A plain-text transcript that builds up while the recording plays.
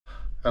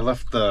I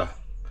left the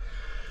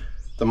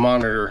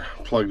monitor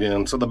plugged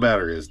in, so the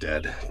battery is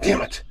dead.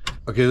 Damn it.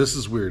 Okay, this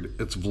is weird.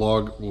 It's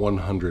vlog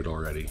 100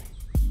 already.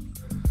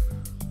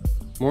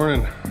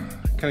 Morning.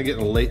 Kind of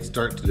getting a late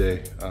start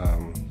today.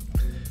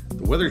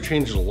 The weather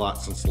changed a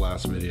lot since the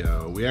last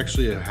video. We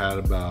actually have had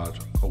about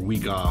a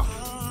week off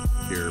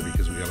here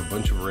because we got a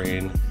bunch of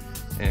rain.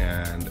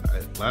 And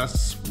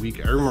last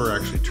week, I remember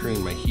actually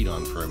turning my heat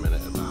on for a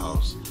minute at the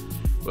house.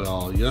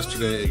 Well,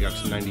 yesterday it got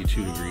to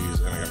 92 degrees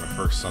and I got my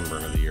first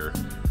sunburn of the year.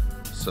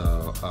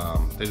 So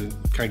they did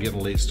kind of get a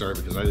late start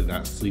because I did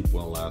not sleep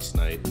well last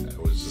night.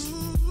 I was just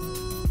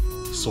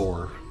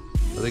sore.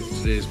 I think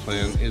today's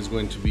plan is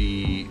going to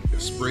be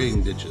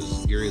spraying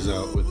ditches. Gary's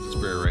out with the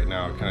sprayer right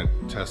now, kind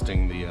of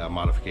testing the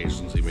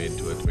modifications he made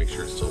to it to make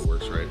sure it still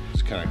works right.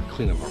 Just kind of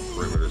clean up our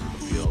perimeters of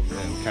the field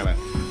and kind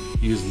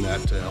of using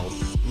that to help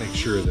make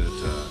sure that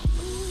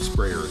the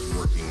sprayer is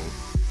working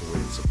the way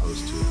it's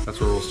supposed to. That's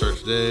where we'll start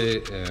today,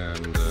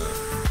 and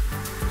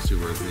we'll see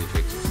where the day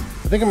takes us.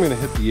 I think I'm going to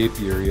hit the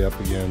apiary up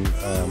again.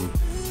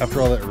 After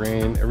all that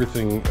rain,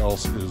 everything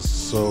else is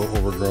so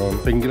overgrown.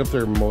 If I can get up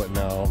there and mow it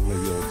now,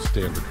 maybe it'll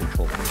stay under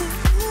control.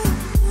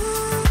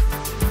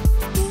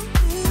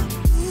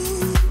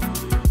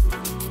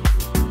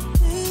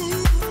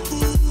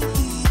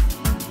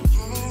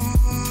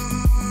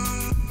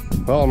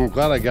 Well, I'm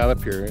glad I got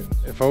up here.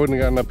 If I wouldn't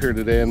have gotten up here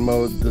today and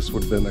mowed, this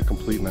would have been a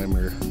complete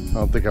nightmare. I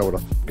don't think I would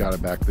have got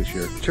it back this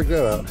year. Check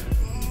that out.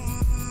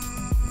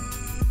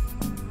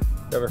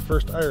 Got our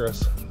first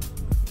iris.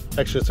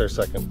 Actually, it's our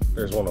second.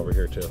 There's one over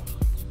here too.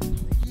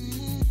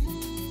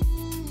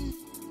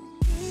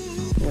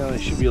 Yeah, they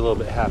should be a little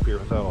bit happier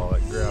without all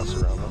that grass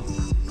around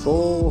them.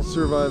 Sole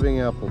surviving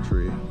apple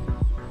tree.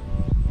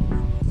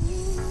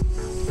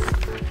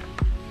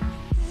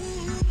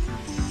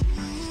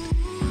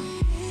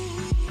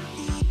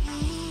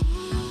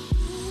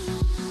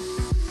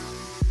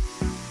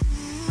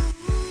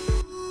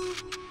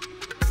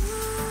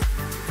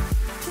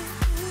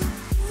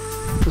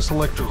 This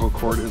electrical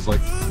cord is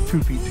like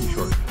 2 feet too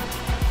short.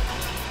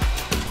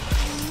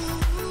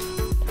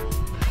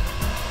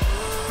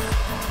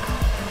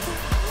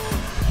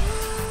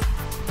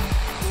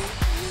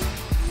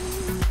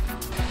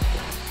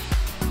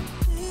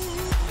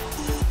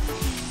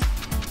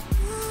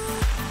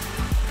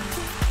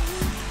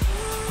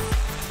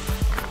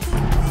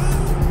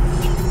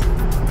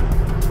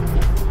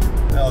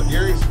 Now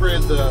Gary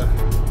sprayed the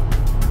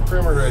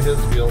perimeter at his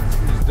field.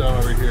 He's done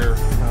over here.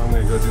 Now I'm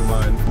going to go do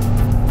mine.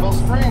 Well,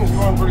 spraying's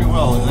going pretty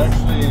well. It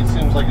actually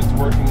seems like it's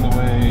working the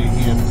way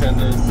he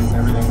intended and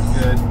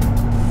everything's good.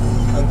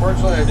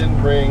 Unfortunately, I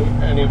didn't bring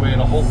any way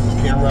to hold this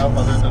camera up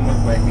other than with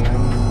my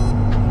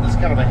hands. This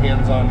is kind of a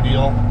hands-on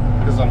deal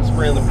because I'm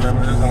spraying the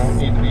perimeters. I don't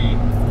need to be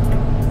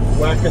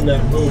whacking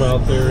that boom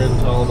out there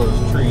into all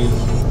those trees.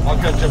 I'll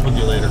catch up with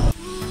you later.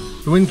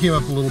 The wind came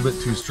up a little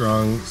bit too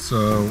strong,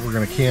 so we're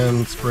going to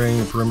can spraying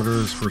the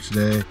perimeters for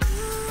today.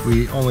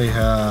 We only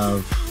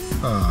have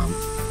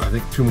I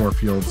think 2 more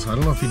fields. I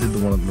don't know if he did the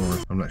one up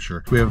north, I'm not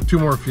sure. We have 2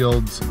 more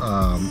fields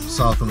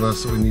south of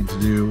us that we need to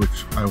do,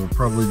 which I will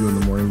probably do in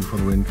the morning before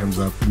the wind comes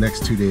up. The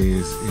next 2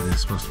 days it is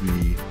supposed to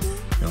be, you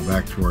know,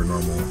 back to our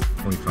normal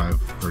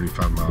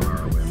 25-35 mile an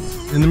hour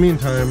winds. In the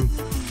meantime,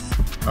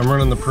 I'm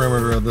running the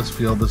perimeter of this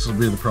field. This will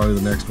be probably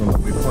the next one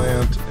that we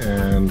plant,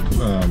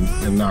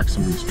 and knock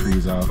some of these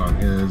trees out on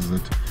his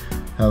that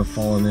have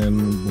fallen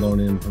in, blown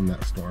in from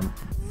that storm.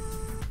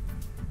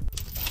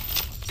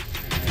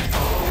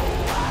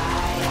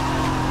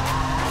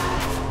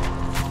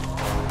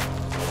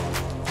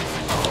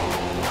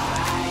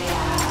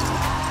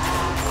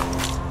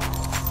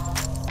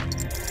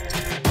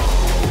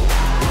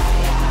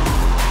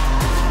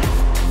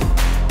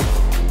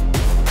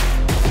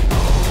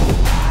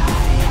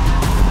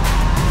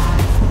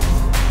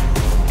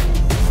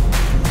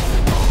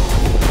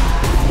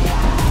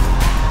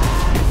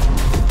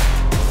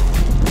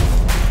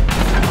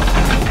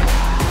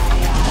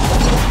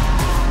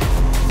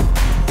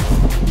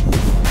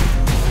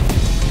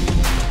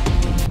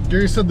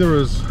 Gary said there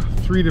was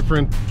 3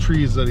 different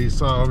trees that he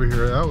saw over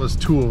here. That was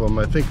 2 of them.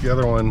 I think the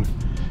other one,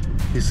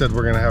 he said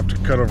we're gonna have to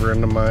cut over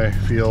into my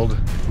field.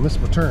 I missed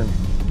my turn.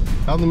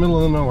 Out in the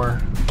middle of nowhere,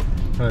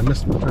 and I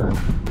missed my turn.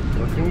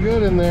 Looking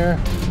good in there.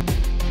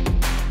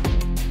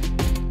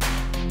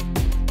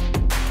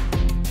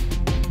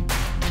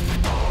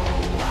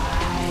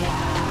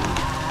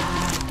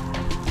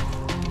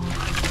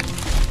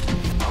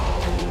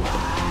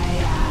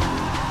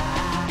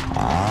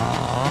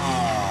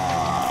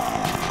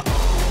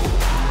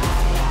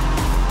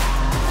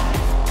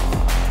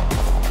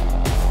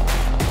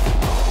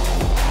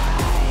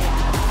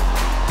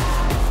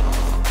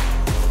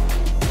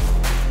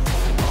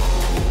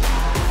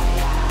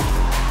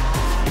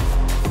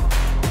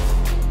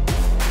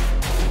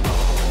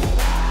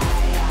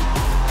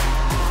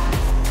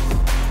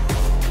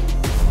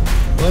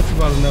 That's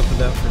about enough of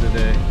that for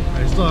today.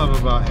 I still have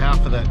about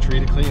half of that tree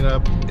to clean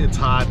up. It's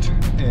hot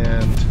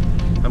and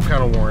I'm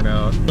kind of worn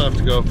out. I'll have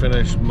to go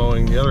finish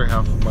mowing the other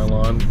half of my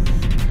lawn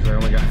because I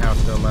only got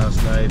half done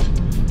last night.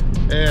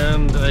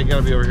 And I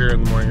gotta be over here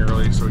in the morning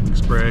early so we can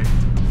spray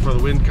before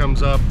the wind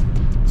comes up.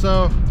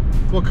 So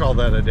we'll call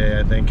that a day,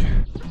 I think.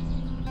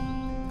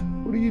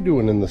 What are you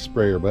doing in the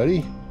sprayer,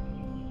 buddy?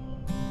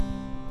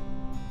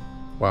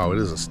 Wow, it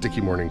is a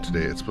sticky morning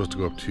today. It's supposed to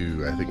go up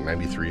to, I think,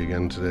 93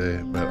 again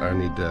today, but I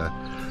need to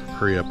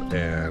hurry up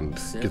and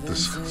get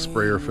this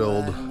sprayer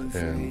filled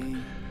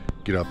and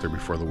get out there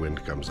before the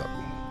wind comes up.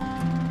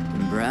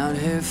 Brown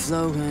hair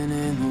flowing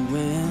in the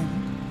wind.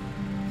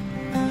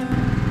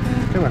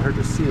 Kind of hard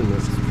to see in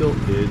this filt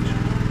gauge.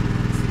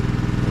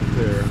 Right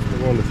there, we're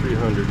going to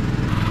 300.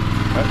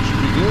 That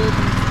should be good.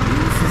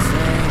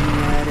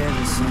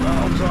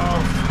 Valves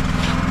off.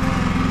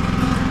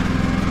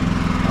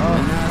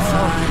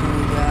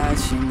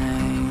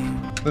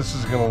 This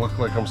is gonna look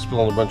like I'm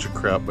spilling a bunch of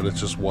crap, but it's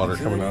just water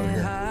coming out of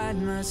here.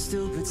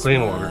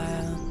 Clean water.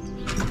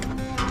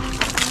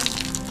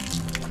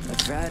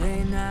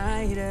 Friday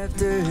night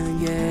after the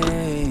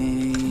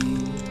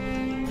game,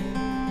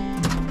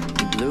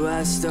 blue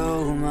eyes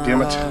stole my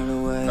Damn it! heart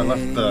away. I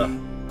left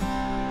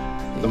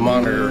the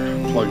monitor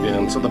plugged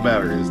in, so the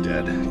battery is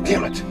dead.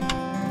 Damn it!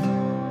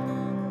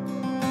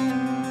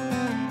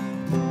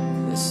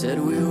 They said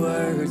we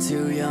were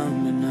too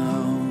young to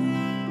know.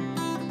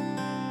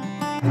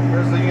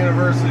 There's the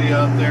university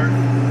out there. I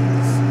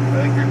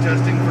think they're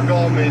testing for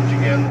gall midge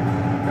again.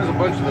 There's a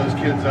bunch of those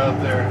kids out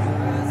there.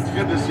 It's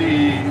good to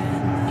see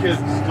kids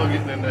still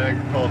getting into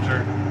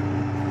agriculture.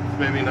 It's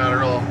maybe not a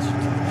real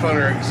fun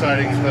or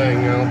exciting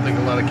thing. I don't think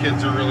a lot of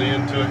kids are really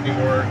into it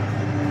anymore.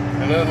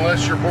 And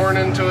unless you're born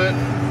into it,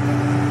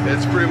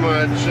 it's pretty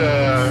much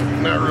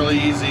not really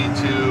easy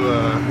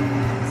to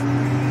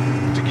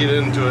get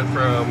into it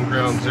from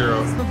ground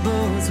zero.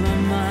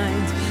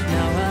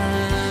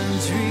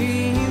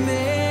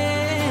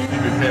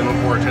 Should be paying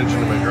more attention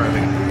to my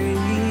driving.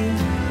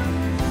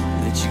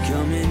 That you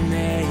come and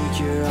make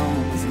your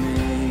own with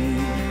me.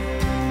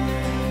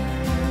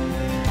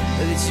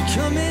 That you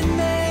come and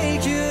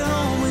make your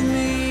home with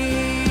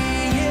me.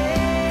 Yeah.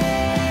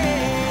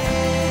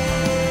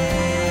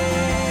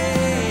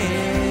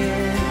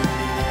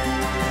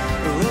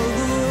 Oh,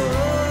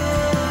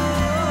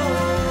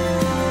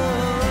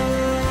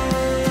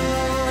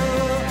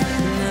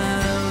 and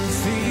I'm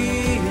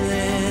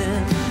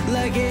feeling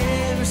like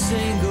every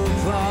single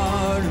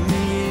part of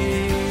me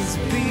is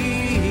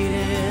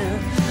beating.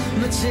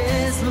 My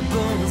chest, my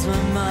bones,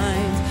 my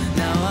mind.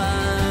 Now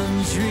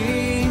I'm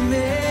dreaming.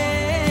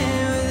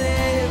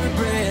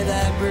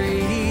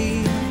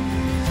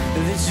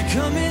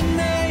 Come and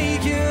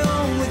make your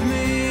own with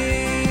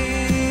me.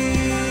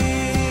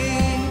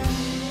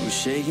 We're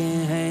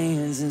shaking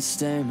hands and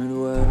staring at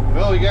work.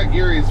 Well, we got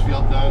Gary's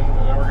field done, and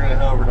now we're gonna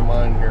head over to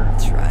mine here.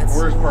 The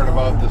worst part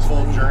about this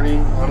whole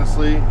journey,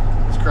 honestly,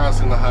 is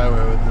crossing the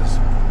highway with this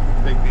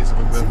big piece of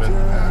equipment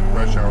at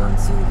rush hour.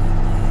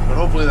 But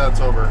hopefully that's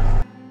over.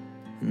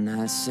 And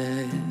I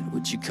said,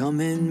 would you come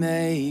and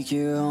make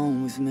your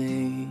own with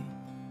me?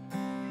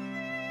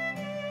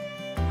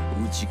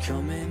 Would you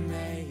come and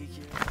make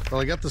Well,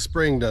 I got the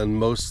spraying done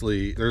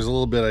mostly. There's a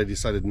little bit I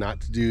decided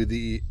not to do.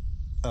 The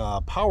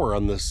power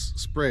on this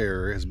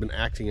sprayer has been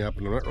acting up,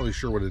 and I'm not really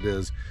sure what it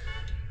is.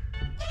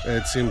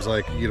 It seems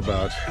like you get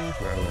about, I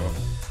don't know,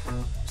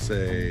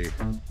 say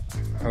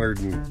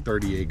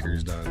 130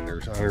 acres done, or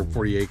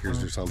 140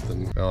 acres or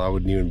something. Well, I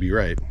wouldn't even be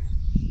right.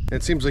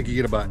 It seems like you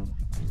get about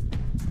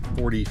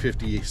 40,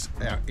 50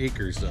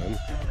 acres done,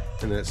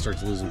 and then it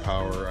starts losing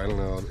power. I don't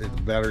know. The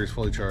battery's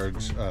fully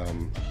charged.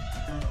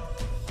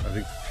 I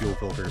think the fuel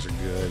filters are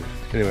good.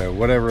 Anyway,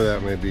 whatever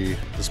that may be,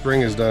 the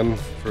spring is done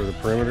for the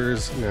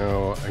perimeters.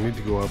 Now I need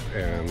to go up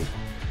and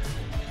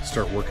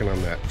start working on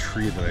that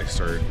tree that I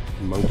started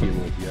monkeying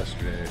with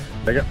yesterday.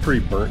 I got pretty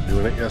burnt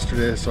doing it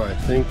yesterday, so I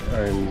think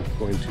I'm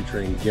going to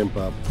try and gimp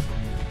up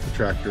the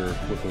tractor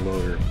with the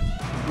loader.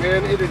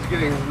 Man, it is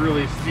getting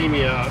really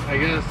steamy out. I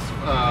guess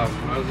I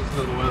was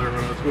listening to the weather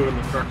when I was moving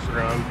the trucks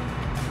around,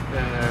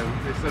 and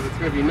they said it's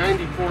going to be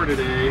 94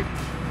 today.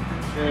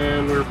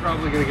 And we're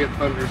probably going to get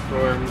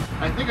thunderstorms.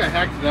 I think I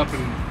hacked it up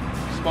in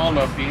small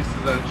enough pieces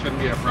that it shouldn't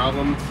be a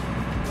problem.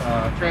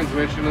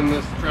 Transmission in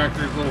this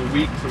tractor is a little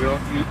weak, so we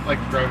don't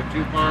like to drive it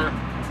too far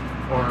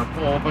or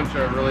pull a bunch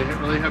of really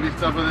heavy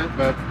stuff with it.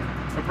 But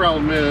the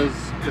problem is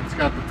it's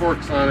got the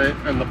forks on it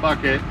and the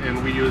bucket,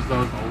 and we use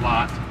those a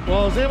lot.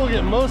 Well, I was able to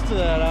get most of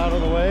that out of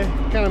the way.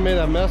 Kind of made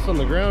a mess on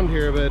the ground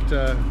here, but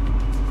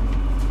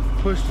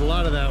pushed a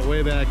lot of that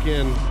way back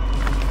in.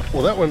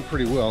 Well, that went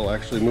pretty well,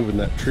 actually, moving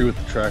that tree with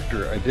the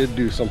tractor. I did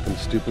do something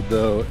stupid,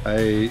 though.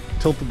 I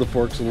tilted the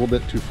forks a little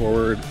bit too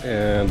forward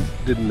and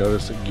didn't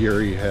notice that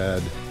Gary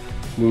had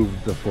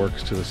moved the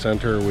forks to the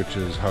center, which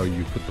is how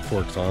you put the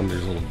forks on.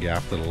 There's a little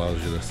gap that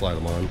allows you to slide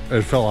them on.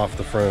 It fell off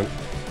the front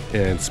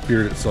and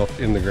speared itself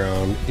in the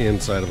ground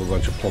inside of a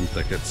bunch of plum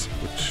thickets,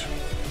 which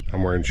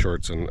I'm wearing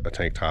shorts and a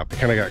tank top. It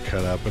kind of got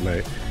cut up, and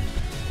I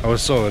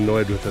was so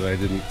annoyed with it, I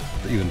didn't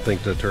even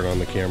think to turn on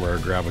the camera or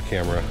grab a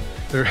camera.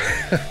 there,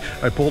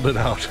 I pulled it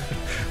out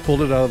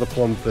of the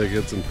plumb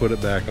thickets and put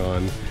it back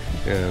on,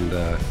 and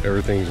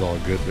everything's all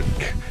good, but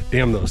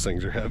damn, those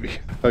things are heavy.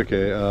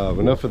 Okay,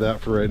 enough of that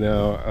for right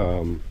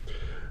now.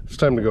 It's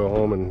time to go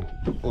home and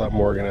let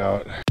Morgan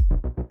out.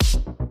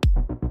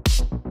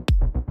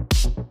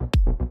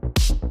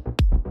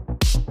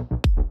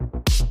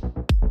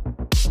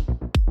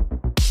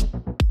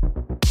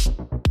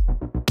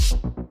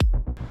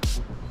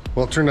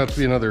 Well, it turned out to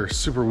be another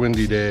super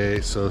windy day,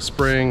 so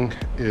spring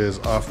is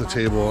off the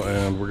table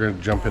and we're going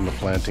to jump into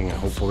planting, and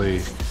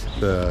hopefully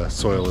the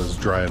soil is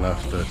dry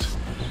enough that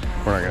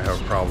we're not going to have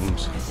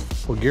problems.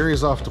 Well,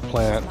 Gary's off to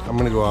plant. I'm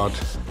going to go out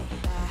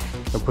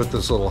and put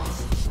this little,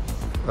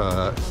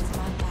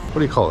 what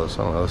do you call this?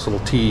 I don't know, this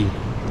little T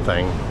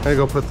thing. I'm going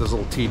to go put this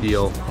little T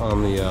deal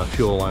on the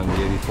fuel line,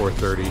 the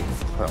 8430.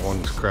 That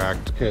one's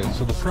cracked. Okay,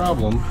 so the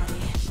problem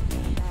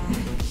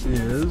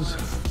is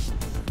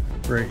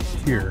right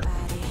here.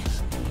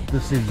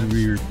 This needs to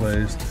be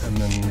replaced, and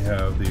then we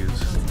have these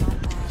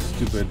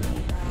stupid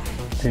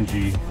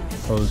pinchy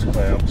hose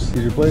clamps.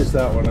 You replace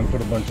that one and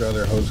put a bunch of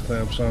other hose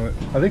clamps on it.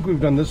 I think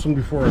we've done this one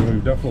before, and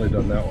we've definitely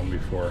done that one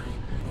before.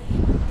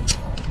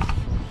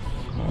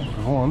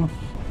 Hold on.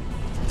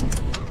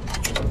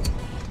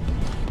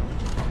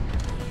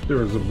 There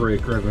was a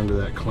break right under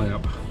that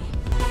clamp.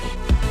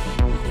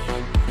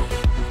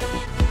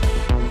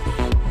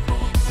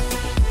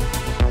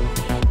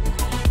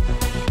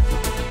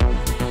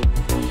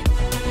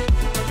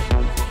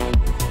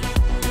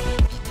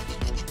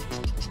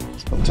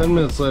 Well, 10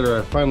 minutes later,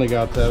 I finally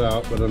got that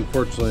out, but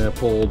unfortunately I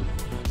pulled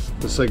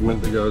the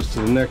segment that goes to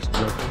the next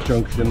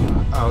junction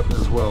out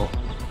as well,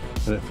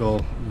 and it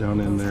fell down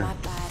in there.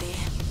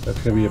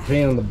 That's going to be a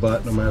pain in the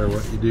butt no matter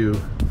what you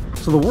do.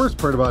 So the worst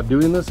part about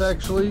doing this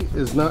actually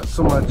is not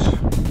so much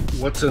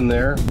what's in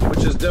there,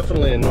 which is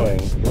definitely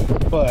annoying,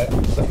 but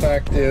the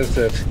fact is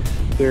that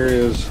there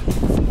is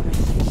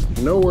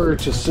nowhere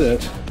to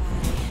sit. So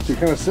you're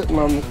kind of sitting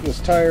on this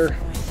tire,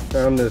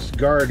 on this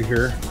guard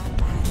here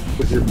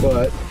with your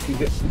butt,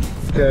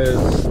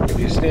 because if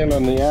you stand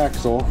on the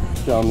axle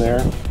down there,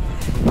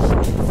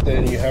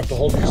 then you have to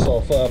hold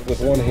yourself up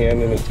with one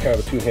hand, and it's kind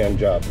of a two-hand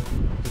job.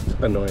 It's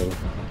annoying.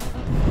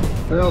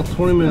 Well,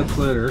 20 minutes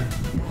later,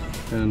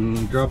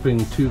 and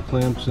dropping 2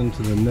 clamps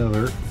into the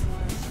nether,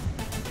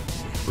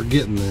 we're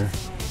getting there.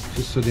 It's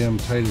just so damn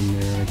tight in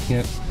there, and I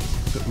can't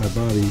fit my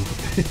body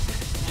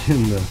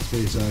in the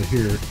space out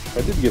here.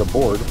 I did get a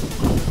board,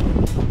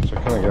 so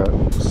I kind of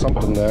got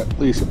something that at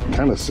least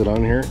kind of sit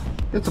on here.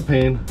 It's a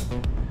pain.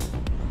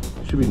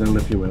 Should be done in a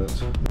few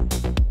minutes.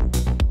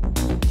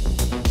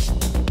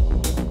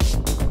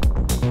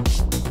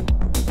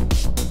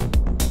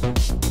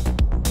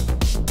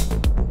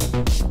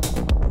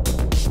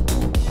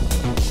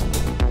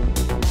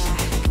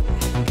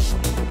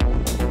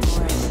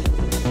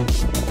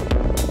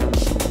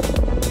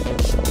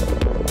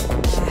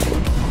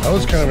 That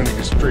was kind of an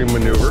extreme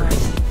maneuver.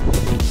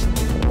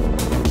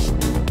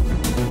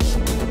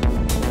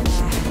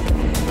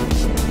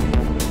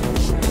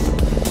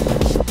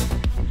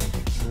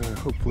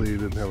 Hopefully he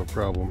didn't have a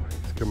problem.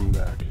 He's coming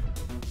back.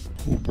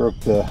 He broke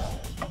the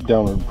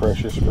downward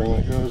pressure spring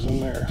that goes in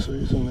there, so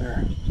he's in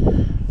there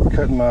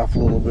cutting off a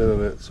little bit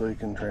of it so he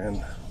can try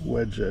and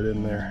wedge that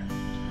in there.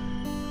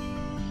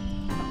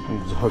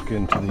 Needs to hook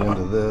into the end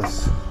of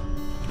this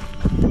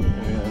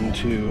and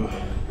to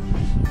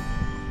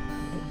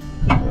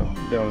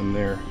down in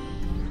there,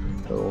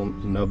 that little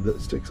nub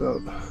that sticks out.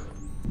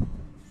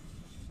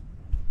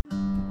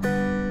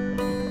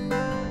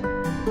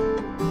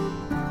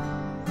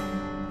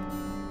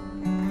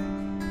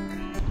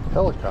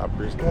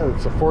 Helicopters, God,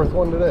 it's the 4th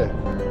one today.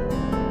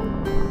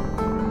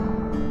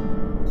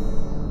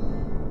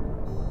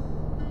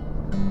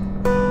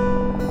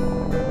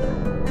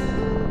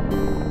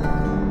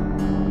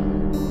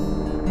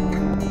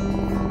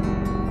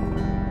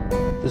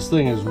 This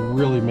thing is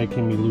really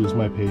making me lose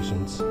my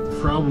patience. The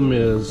problem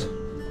is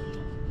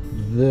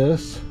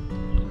this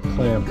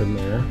clamp in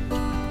there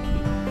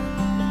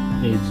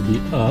needs to be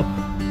up,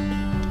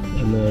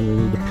 and then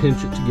we need to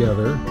pinch it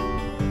together.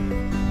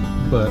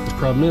 But the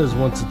problem is,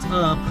 once it's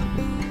up,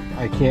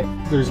 I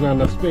can't, there's not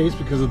enough space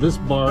because of this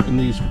bar and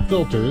these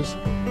filters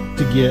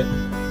to get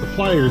the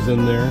pliers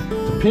in there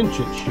to pinch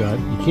it shut.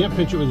 You can't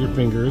pinch it with your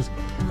fingers.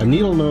 A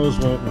needle nose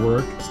won't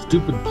work.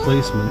 Stupid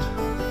placement.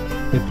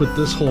 They put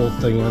this whole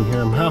thing on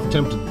here. I'm half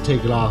tempted to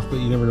take it off, but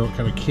you never know what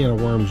kind of can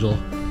of worms you'll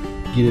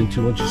get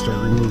into once you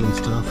start removing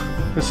stuff.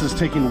 This is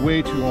taking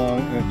way too long,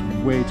 and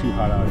it's way too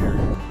hot out here.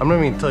 I'm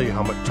not even tell you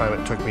how much time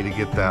it took me to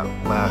get that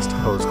last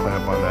hose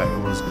clamp on that.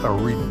 It was a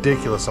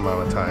ridiculous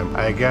amount of time.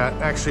 I got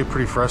actually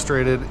pretty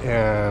frustrated,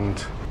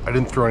 and I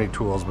didn't throw any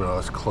tools, but I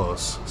was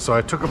close. So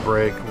I took a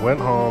break, went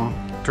home,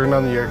 turned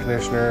on the air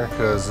conditioner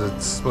because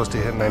it's supposed to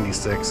hit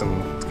 96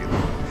 and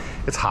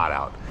it's hot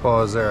out. While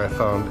I was there, I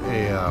found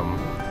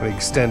an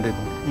extended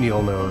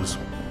needle nose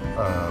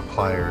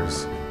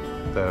pliers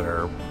that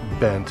are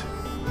bent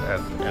at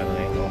an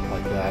angle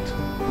like that.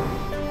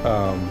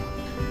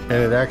 And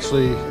it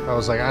actually, I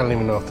was like, I don't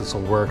even know if this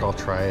will work, I'll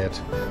try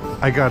it.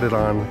 I got it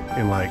on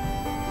in like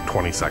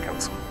 20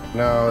 seconds.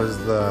 Now is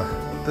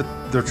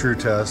the true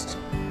test.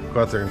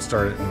 Go out there and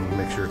start it and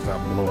make sure it's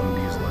not blowing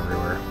diesel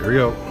everywhere. Here we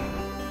go.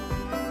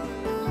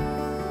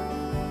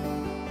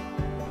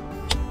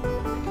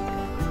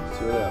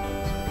 See what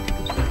happens.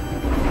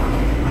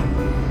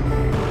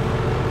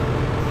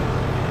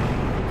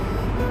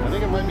 I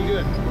think it might be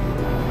good.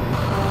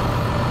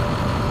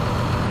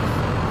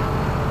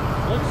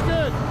 Looks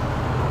good.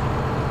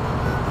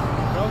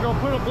 I'll go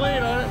put a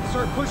blade on it and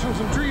start pushing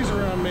some trees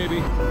around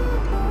maybe.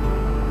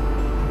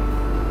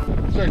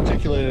 These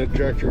articulated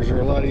tractors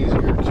are a lot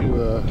easier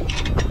to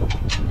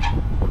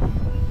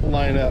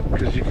line up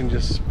because you can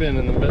just spin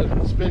in the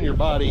middle, spin your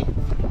body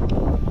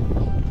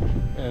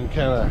and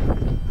kind of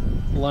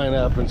line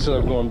up instead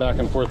of going back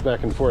and forth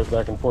like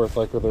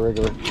with a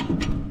regular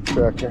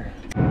tractor.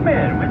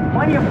 With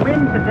plenty of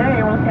wind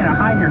today, we're looking at a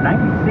high near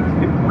 96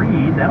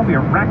 degrees. That'll be a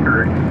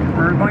record.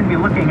 We're going to be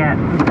looking at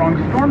strong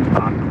storms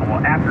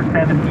possible after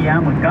 7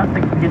 p.m. with gusts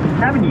that can get to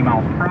 70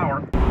 miles per hour.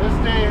 This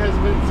day has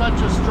been such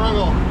a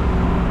struggle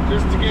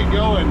just to get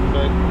going,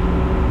 but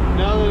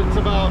now that it's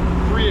about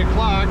 3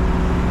 o'clock,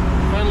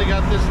 finally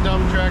got this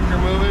dumb tractor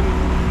moving.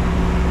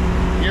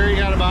 Gary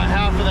got about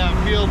half of that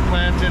field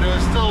planted. It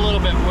was still a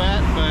little bit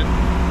wet, but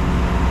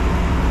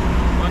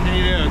what can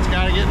you do? It's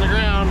got to get in the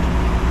ground.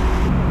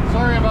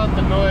 Sorry about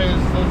the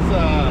noise.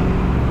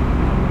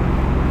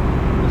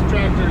 This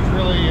tractor's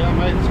really,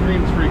 my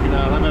screen's freaking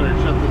out. I better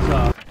shut this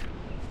off.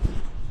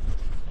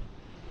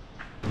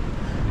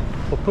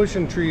 Well,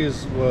 pushing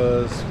trees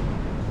was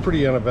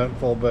pretty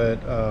uneventful, but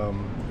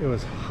it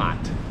was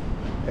hot.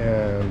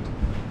 And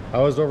I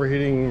was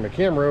overheating, my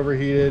camera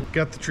overheated.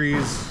 Got the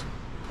trees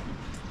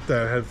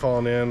that had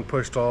fallen in,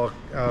 pushed all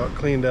out,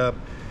 cleaned up.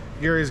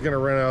 Gary's gonna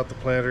run out the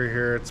planter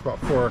here. It's about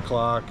 4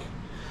 o'clock.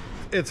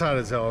 It's hot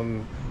as hell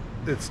and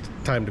it's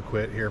time to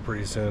quit here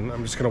pretty soon.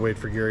 I'm just gonna wait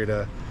for Gary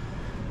to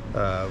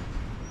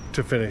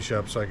finish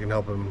up so I can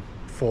help him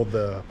fold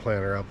the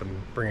planter up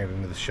and bring it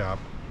into the shop.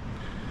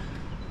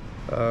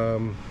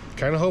 Kind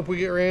of hope we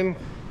get rain,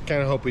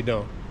 kind of hope we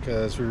don't,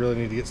 because we really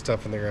need to get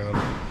stuff in the ground.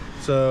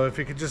 So if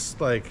you could just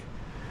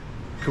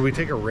could we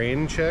take a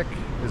rain check?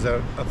 Is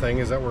that a thing?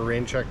 Is that where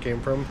rain check came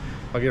from?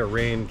 I'll get a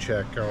rain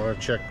check. I want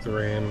to check the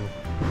rain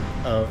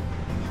out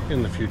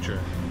in the future.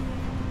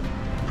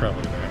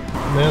 Probably not.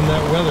 Man,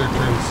 that weather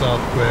turned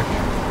south quick.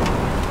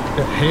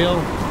 Got hail.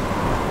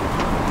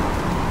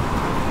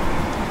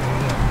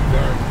 And that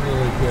dark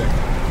really quick.